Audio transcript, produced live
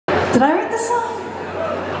Did I write this song?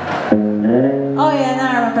 Oh yeah,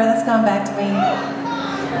 now I remember. That's going back to me.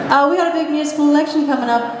 We got a big municipal election coming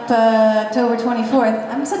up October 24th.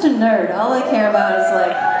 I'm such a nerd. All I care about is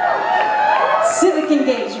like civic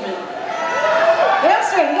engagement. Yeah, I'm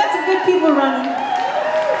straight. You got some good people running.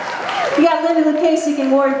 You got Linda Lucasic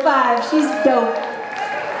in Ward 5. She's dope.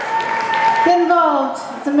 Get involved.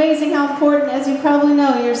 It's amazing how important, as you probably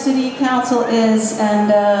know, your city council is,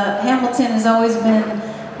 and Hamilton has always been,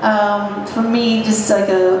 for me, just like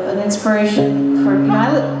an inspiration for, you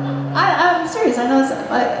know, I'm serious, I know this,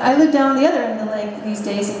 I live down the other end of the lake these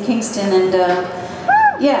days in Kingston, and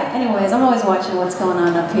yeah, anyways, I'm always watching what's going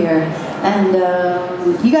on up here, and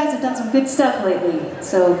you guys have done some good stuff lately,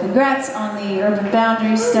 so congrats on the urban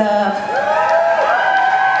boundary stuff,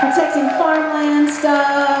 protecting farmland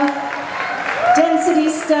stuff, density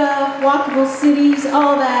stuff, walkable cities,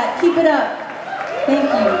 all that. Keep it up. Thank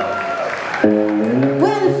you.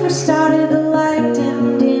 When it first started,